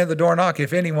 behold, I stand at the door and knock.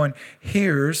 If anyone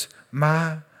hears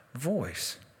my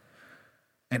voice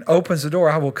and opens the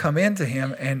door, I will come into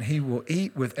him, and I will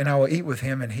eat with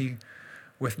him, and he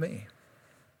with me.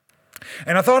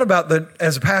 And I thought about that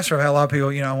as a pastor, I've had a lot of people,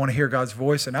 I want to hear God's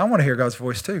voice, and I want to hear God's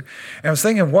voice too. And I was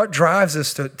thinking, what drives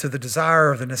us to the desire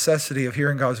or the necessity of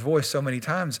hearing God's voice so many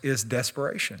times is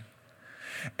desperation.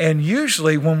 And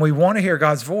usually when we want to hear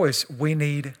God's voice, we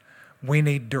need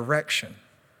direction.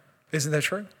 Isn't that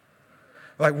true?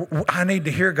 Like, I need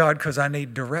to hear God because I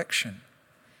need direction.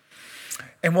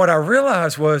 And what I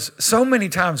realized was so many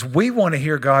times we want to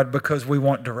hear God because we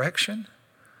want direction.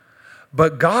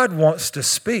 But God wants to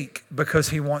speak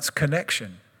because he wants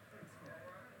connection.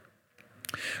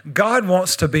 God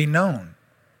wants to be known.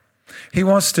 He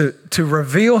wants to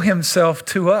reveal himself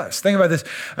to us. Think about this.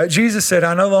 Jesus said,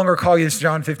 I no longer call you,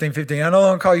 John 15:15, I no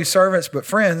longer call you servants, but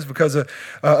friends, because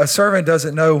a servant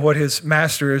doesn't know what his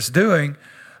master is doing.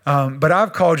 But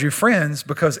I've called you friends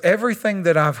because everything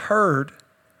that I've heard,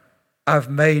 I've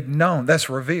made known. That's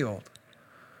revealed.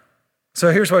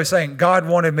 So here's what he's saying. God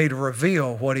wanted me to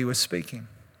reveal what he was speaking.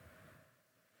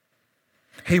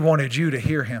 He wanted you to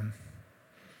hear him.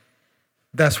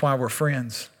 That's why we're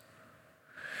friends.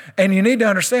 And you need to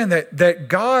understand that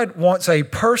God wants a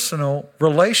personal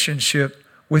relationship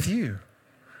with you.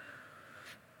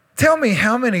 Tell me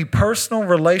how many personal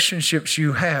relationships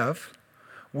you have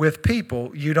with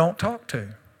people you don't talk to.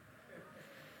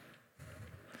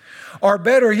 Or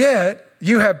better yet,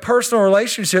 you have personal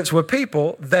relationships with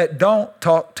people that don't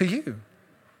talk to you.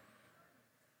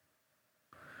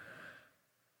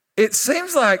 It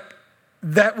seems like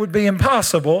that would be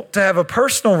impossible to have a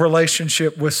personal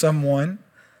relationship with someone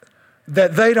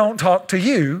that they don't talk to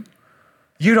you,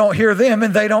 you don't hear them,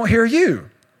 and they don't hear you.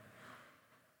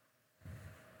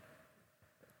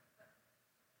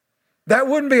 That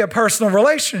wouldn't be a personal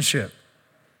relationship.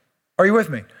 Are you with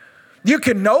me? You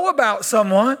can know about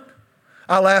someone.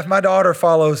 I laugh. My daughter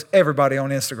follows everybody on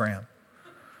Instagram.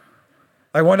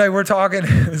 Like one day we're talking,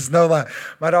 it's no lie.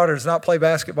 My daughter does not play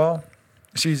basketball.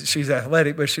 She's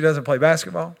athletic, but she doesn't play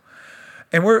basketball.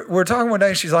 And we're talking one day,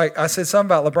 and she's like, I said something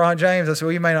about LeBron James. I said,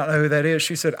 well, you may not know who that is.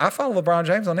 She said, I follow LeBron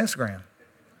James on Instagram.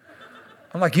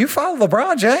 I'm like, you follow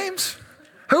LeBron James?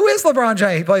 Who is LeBron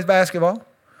James? He plays basketball.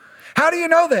 How do you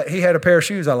know that? He had a pair of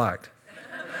shoes I liked.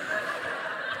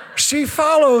 She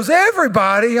follows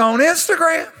everybody on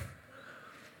Instagram.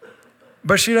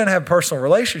 But she doesn't have a personal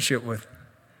relationship with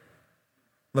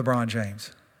LeBron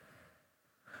James.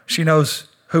 She knows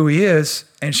who he is,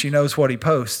 and she knows what he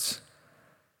posts.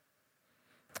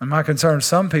 And my concern is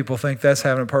some people think that's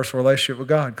having a personal relationship with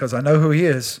God, because I know who he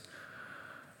is,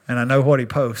 and I know what he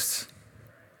posts.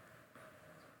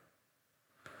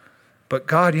 But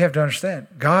God, you have to understand,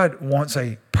 God wants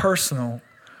a personal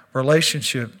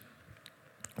relationship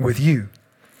with you.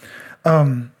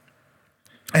 And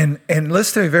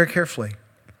listen to me very carefully.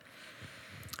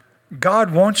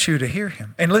 God wants you to hear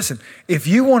him. And listen, if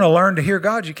you want to learn to hear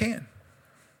God, you can.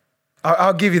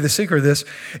 I'll give you the secret of this.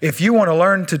 If you want to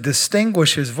learn to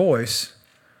distinguish his voice,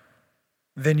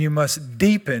 then you must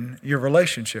deepen your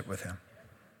relationship with him.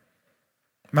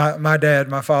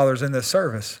 My father's in this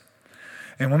service.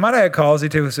 And when my dad calls, he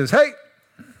typically says, hey.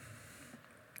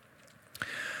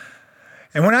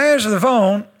 And when I answer the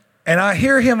phone and I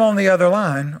hear him on the other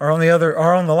line or on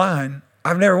the line,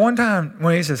 I've never one time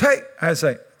when he says, hey, I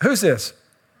say, who's this?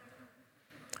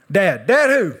 Dad. Dad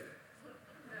who?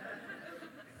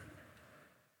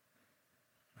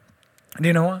 Do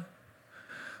you know why?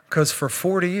 Because for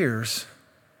 40 years,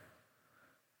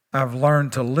 I've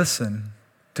learned to listen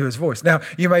to his voice. Now,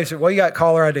 you may say, well, you got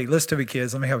caller ID. Listen to me,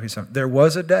 kids. Let me help you something. There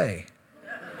was a day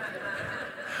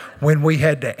when we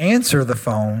had to answer the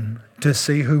phone to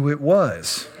see who it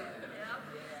was.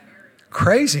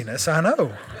 Craziness, I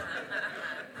know.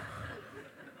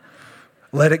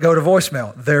 Let it go to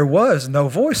voicemail. There was no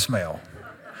voicemail.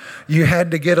 You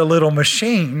had to get a little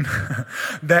machine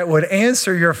that would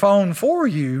answer your phone for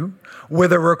you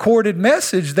with a recorded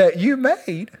message that you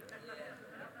made.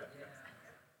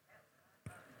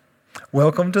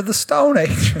 Welcome to the Stone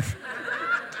Age.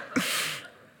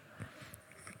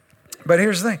 But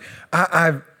here's the thing.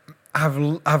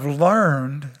 I've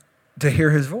learned to hear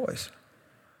his voice.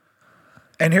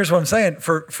 And here's what I'm saying.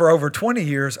 For over 20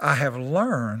 years, I have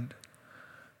learned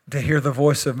to hear the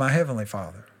voice of my Heavenly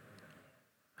Father.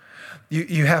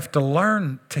 You have to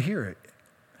learn to hear it.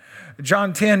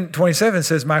 John 10:27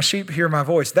 says, my sheep hear my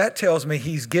voice. That tells me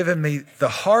he's given me the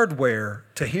hardware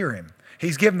to hear him.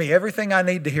 He's given me everything I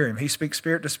need to hear him. He speaks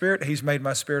spirit to spirit. He's made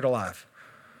my spirit alive.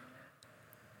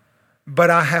 But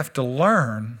I have to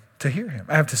learn to hear him.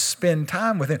 I have to spend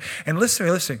time with him. And listen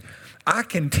to me. I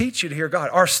can teach you to hear God.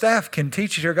 Our staff can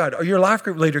teach you to hear God. Or your life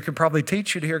group leader can probably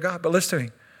teach you to hear God. But listen to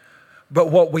me. But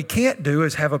what we can't do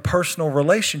is have a personal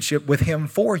relationship with him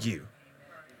for you.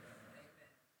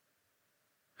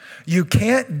 You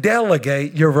can't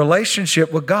delegate your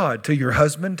relationship with God to your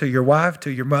husband, to your wife, to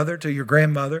your mother, to your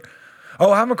grandmother.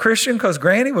 Oh, I'm a Christian because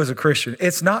Granny was a Christian.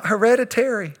 It's not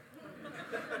hereditary.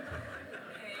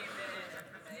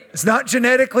 It's not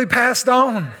genetically passed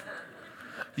on.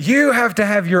 You have to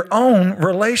have your own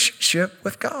relationship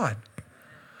with God.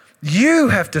 You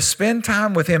have to spend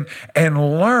time with him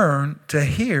and learn to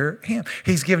hear him.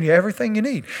 He's given you everything you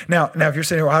need. Now if you're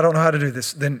saying, well, I don't know how to do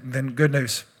this, then good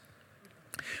news.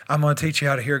 I'm going to teach you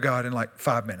how to hear God in like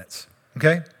 5 minutes,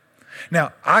 okay?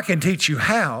 Now, I can teach you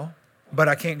how, but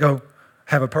I can't go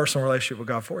have a personal relationship with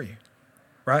God for you,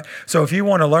 right? So if you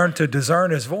want to learn to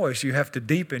discern his voice, you have to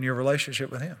deepen your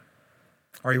relationship with him.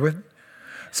 Are you with me?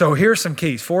 So here's some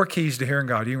keys, 4 keys to hearing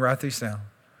God. You can write these down.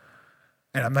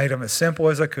 And I made them as simple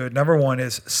as I could. Number 1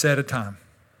 is set a time.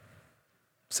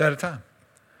 Set a time.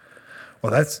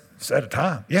 Well, that's set a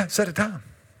time. Yeah, set a time.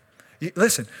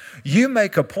 Listen, you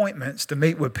make appointments to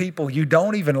meet with people you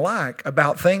don't even like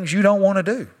about things you don't want to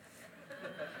do.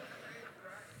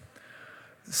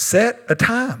 Set a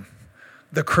time.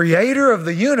 The creator of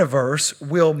the universe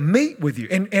will meet with you.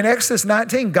 In Exodus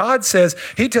 19, God says,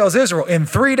 he tells Israel, in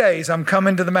 3 days I'm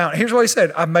coming to the mountain. Here's what he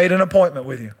said, I've made an appointment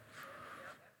with you.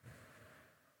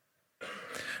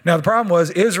 Now, the problem was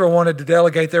Israel wanted to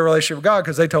delegate their relationship with God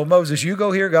because they told Moses, you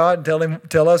go hear God and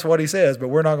tell us what he says, but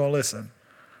we're not going to listen.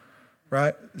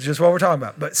 Right? It's just what we're talking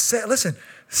about. But set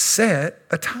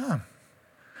a time.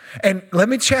 And let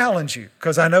me challenge you,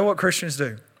 because I know what Christians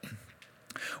do.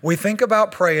 We think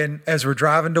about praying as we're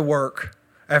driving to work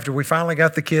after we finally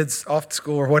got the kids off to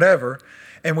school or whatever,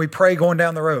 and we pray going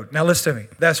down the road. Now listen to me.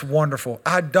 That's wonderful.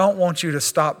 I don't want you to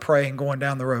stop praying going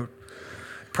down the road.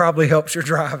 probably helps your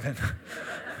driving.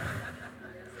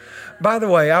 By the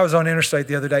way, I was on interstate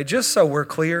the other day. Just so we're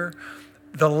clear,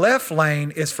 the left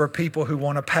lane is for people who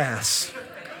want to pass.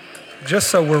 Just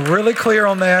so we're really clear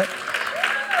on that.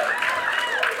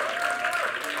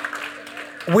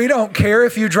 We don't care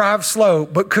if you drive slow,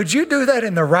 but could you do that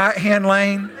in the right-hand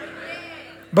lane?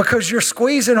 Because you're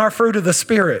squeezing our fruit of the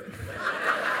Spirit.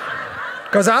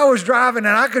 Because I was driving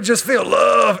and I could just feel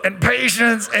love and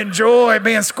patience and joy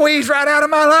being squeezed right out of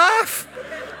my life.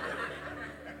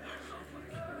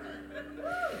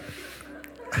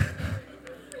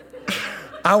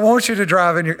 I want you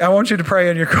to I want you to pray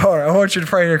in your car. I want you to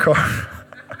pray in your car.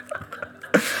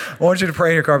 I want you to pray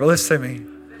in your car, but listen to me.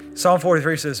 Psalm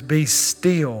 43 says, be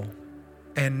still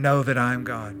and know that I am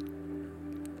God.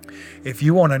 If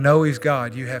you want to know He's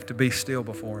God, you have to be still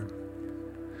before Him.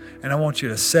 And I want you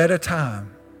to set a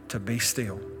time to be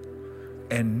still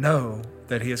and know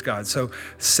that He is God. So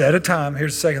set a time.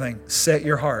 Here's the second thing. Set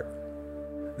your heart.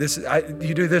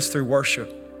 You do this through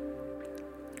worship,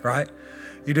 right?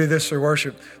 You do this through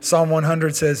worship. Psalm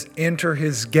 100 says, enter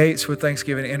His gates with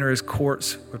thanksgiving, enter His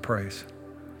courts with praise.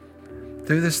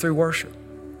 Do this through worship.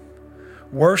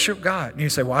 Worship God. And you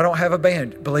say, well, I don't have a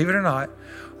band. Believe it or not,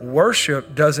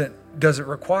 worship doesn't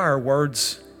require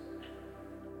words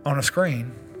on a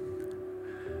screen.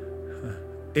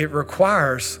 It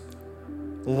requires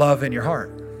love in your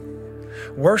heart.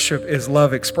 Worship is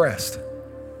love expressed.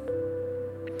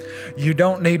 You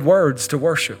don't need words to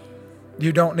worship.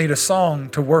 You don't need a song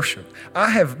to worship. I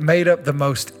have made up the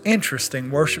most interesting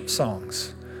worship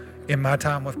songs in my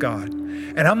time with God.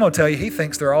 And I'm going to tell you, He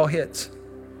thinks they're all hits.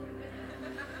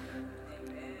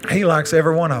 He likes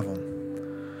every one of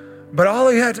them. But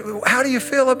all you had to, how do you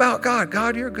feel about God?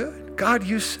 God, you're good. God,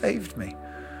 you saved me.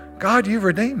 God, you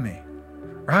redeemed me.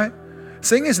 Right?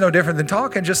 Singing is no different than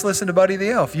talking. Just listen to Buddy the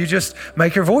Elf. You just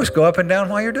make your voice go up and down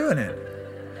while you're doing it.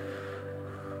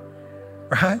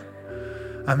 Right?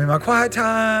 I'm in my quiet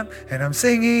time and I'm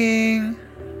singing.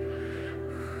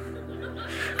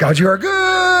 God, you are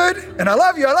good. And I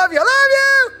love you, I love you, I love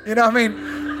you. You know, I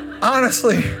mean,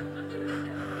 honestly,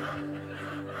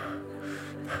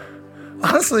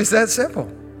 it's that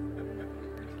simple.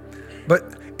 But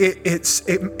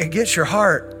it gets your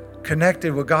heart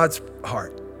connected with God's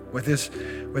heart, with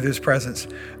His presence.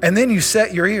 And then you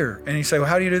set your ear and you say, well,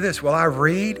 how do you do this? Well, I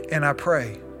read and I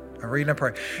pray. I read and I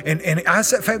pray. And I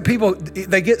said, people,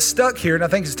 they get stuck here, and I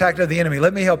think it's a tactic of the enemy.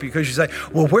 Let me help you, because you say,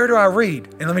 well, where do I read?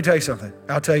 And let me tell you something.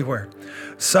 I'll tell you where.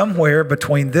 Somewhere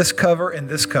between this cover and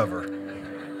this cover.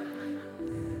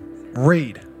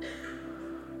 Read.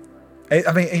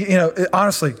 I mean, you know,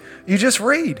 honestly, you just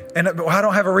read. And I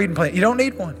don't have a reading plan. You don't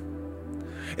need one.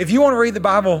 If you want to read the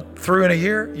Bible through in a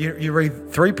year, you read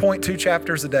 3.2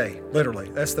 chapters a day, literally.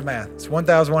 That's the math. It's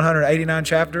 1,189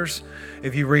 chapters.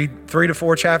 If you read 3 to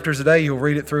 4 chapters a day, you'll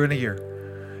read it through in a year.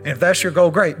 And if that's your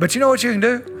goal, great. But you know what you can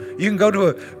do? You can go to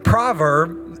a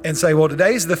proverb and say, well,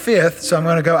 today's the 5th, so I'm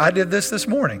going to go. I did this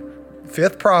morning.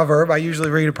 5th proverb. I usually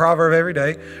read a proverb every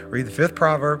day. Read the 5th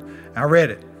proverb. I read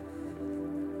it,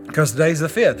 because today's the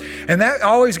 5th. And that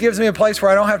always gives me a place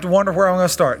where I don't have to wonder where I'm going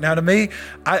to start. Now, to me,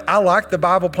 I like the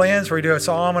Bible plans where you do a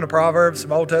Psalm and a Proverb,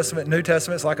 some Old Testament, New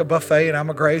Testament. It's like a buffet, and I'm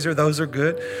a grazer. Those are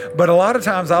good. But a lot of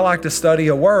times I like to study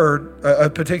a word, a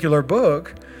particular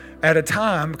book at a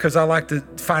time, because I like to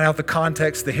find out the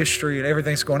context, the history, and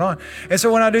everything that's going on. And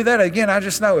so when I do that, again, I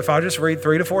just know if I just read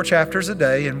 3 to 4 chapters a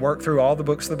day and work through all the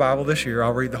books of the Bible this year,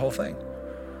 I'll read the whole thing.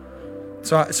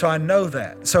 So I know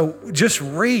that. So just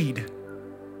read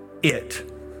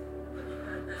it.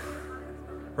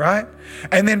 Right?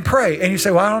 And then pray. And you say,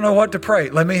 well, I don't know what to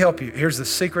pray. Let me help you. Here's the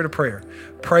secret of prayer.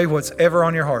 Pray what's ever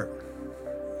on your heart.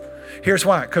 Here's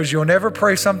why. Because you'll never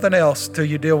pray something else till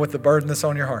you deal with the burden that's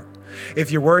on your heart.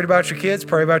 If you're worried about your kids,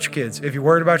 pray about your kids. If you're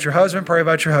worried about your husband, pray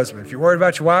about your husband. If you're worried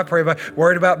about your wife,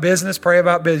 worried about business, pray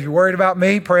about business. If you're worried about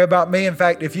me, pray about me. In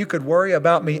fact, if you could worry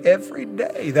about me every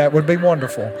day, that would be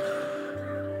wonderful.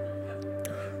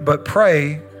 But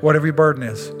pray whatever your burden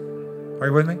is. Are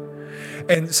you with me?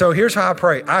 And so here's how I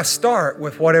pray. I start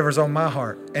with whatever's on my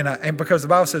heart. And because the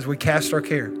Bible says we cast our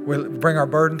care. We bring our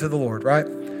burden to the Lord, right?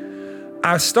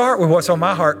 I start with what's on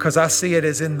my heart because I see it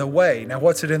as in the way. Now,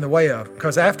 what's it in the way of?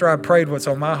 Because after I prayed what's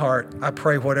on my heart, I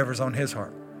pray whatever's on His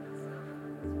heart.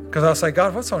 Because I'll say,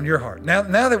 God, what's on your heart? Now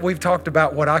that we've talked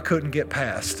about what I couldn't get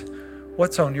past,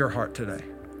 what's on your heart today?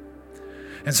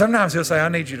 And sometimes He'll say, I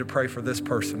need you to pray for this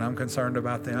person. I'm concerned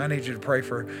about them. I need you to pray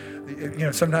for,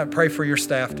 sometimes pray for your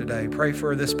staff today. Pray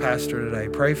for this pastor today.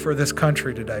 Pray for this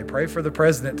country today. Pray for the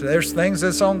president today. There's things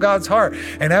that's on God's heart.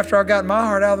 And after I got my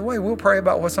heart out of the way, we'll pray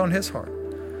about what's on His heart.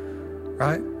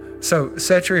 Right? So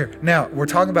set your ear. Now, we're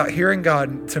talking about hearing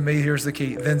God. To me, here's the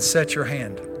key. Then set your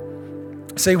hand.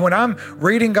 See, when I'm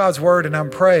reading God's word and I'm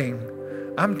praying,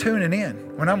 I'm tuning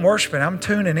in. When I'm worshiping, I'm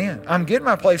tuning in. I'm getting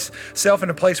myself in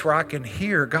a place where I can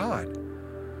hear God.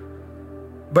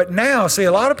 But now, see,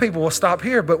 a lot of people will stop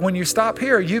here. But when you stop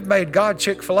here, you've made God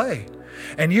Chick-fil-A.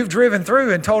 And you've driven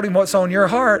through and told him what's on your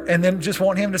heart and then just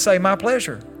want him to say, my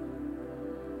pleasure.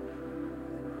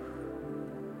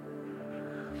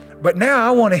 But now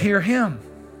I want to hear him.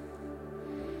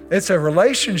 It's a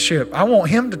relationship. I want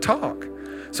him to talk.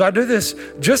 So I do this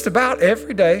just about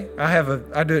every day. I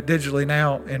do it digitally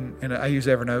now, and I use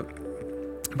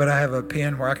Evernote. But I have a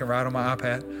pen where I can write on my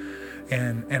iPad,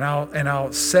 and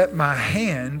I'll set my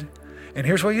hand. And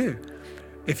here's what you do.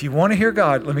 If you want to hear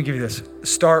God, let me give you this.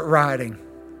 Start writing.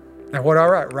 Now, what do I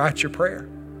write? Write your prayer.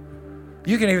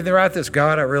 You can even write this.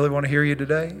 God, I really want to hear you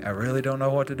today. I really don't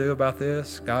know what to do about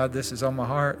this. God, this is on my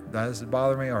heart. This is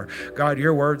bothering me. Or God,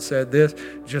 your word said this.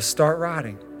 Just start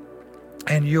writing.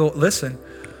 And you'll listen.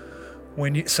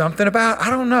 When something about,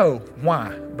 I don't know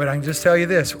why, but I can just tell you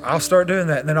this. I'll start doing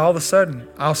that. And then all of a sudden,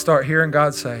 I'll start hearing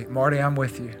God say, Marty, I'm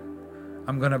with you.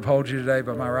 I'm going to uphold you today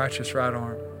by my righteous right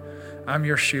arm. I'm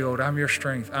your shield. I'm your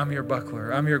strength. I'm your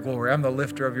buckler. I'm your glory. I'm the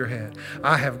lifter of your head.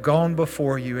 I have gone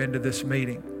before you into this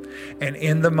meeting. And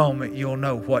in the moment, you'll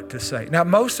know what to say. Now,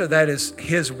 most of that is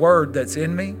his word that's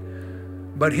in me,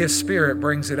 but his spirit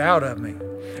brings it out of me.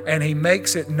 And he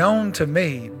makes it known to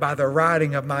me by the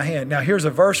writing of my hand. Now, here's a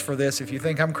verse for this. If you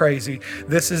think I'm crazy,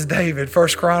 this is David, 1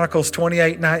 Chronicles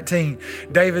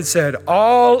 28:19. David said,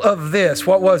 all of this,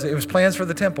 what was it? It was plans for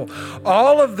the temple.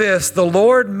 All of this, the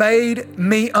Lord made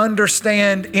me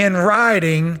understand in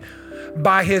writing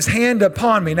by his hand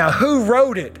upon me. Now, who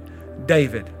wrote it?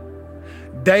 David.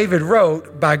 David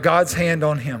wrote by God's hand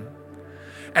on him.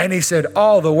 And he said,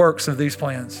 all the works of these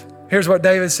plans. Here's what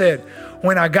David said.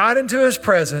 When I got into his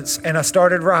presence and I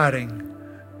started writing,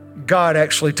 God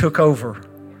actually took over.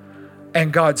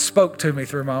 And God spoke to me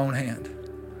through my own hand.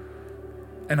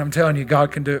 And I'm telling you,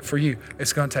 God can do it for you.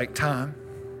 It's going to take time.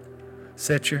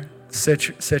 Set your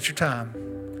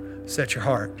time. Set your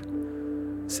heart.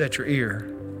 Set your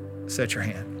ear. Set your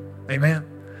hand. Amen.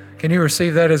 Can you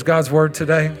receive that as God's word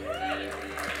today?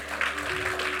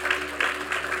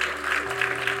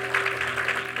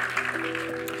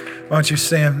 Why don't you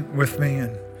stand with me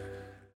and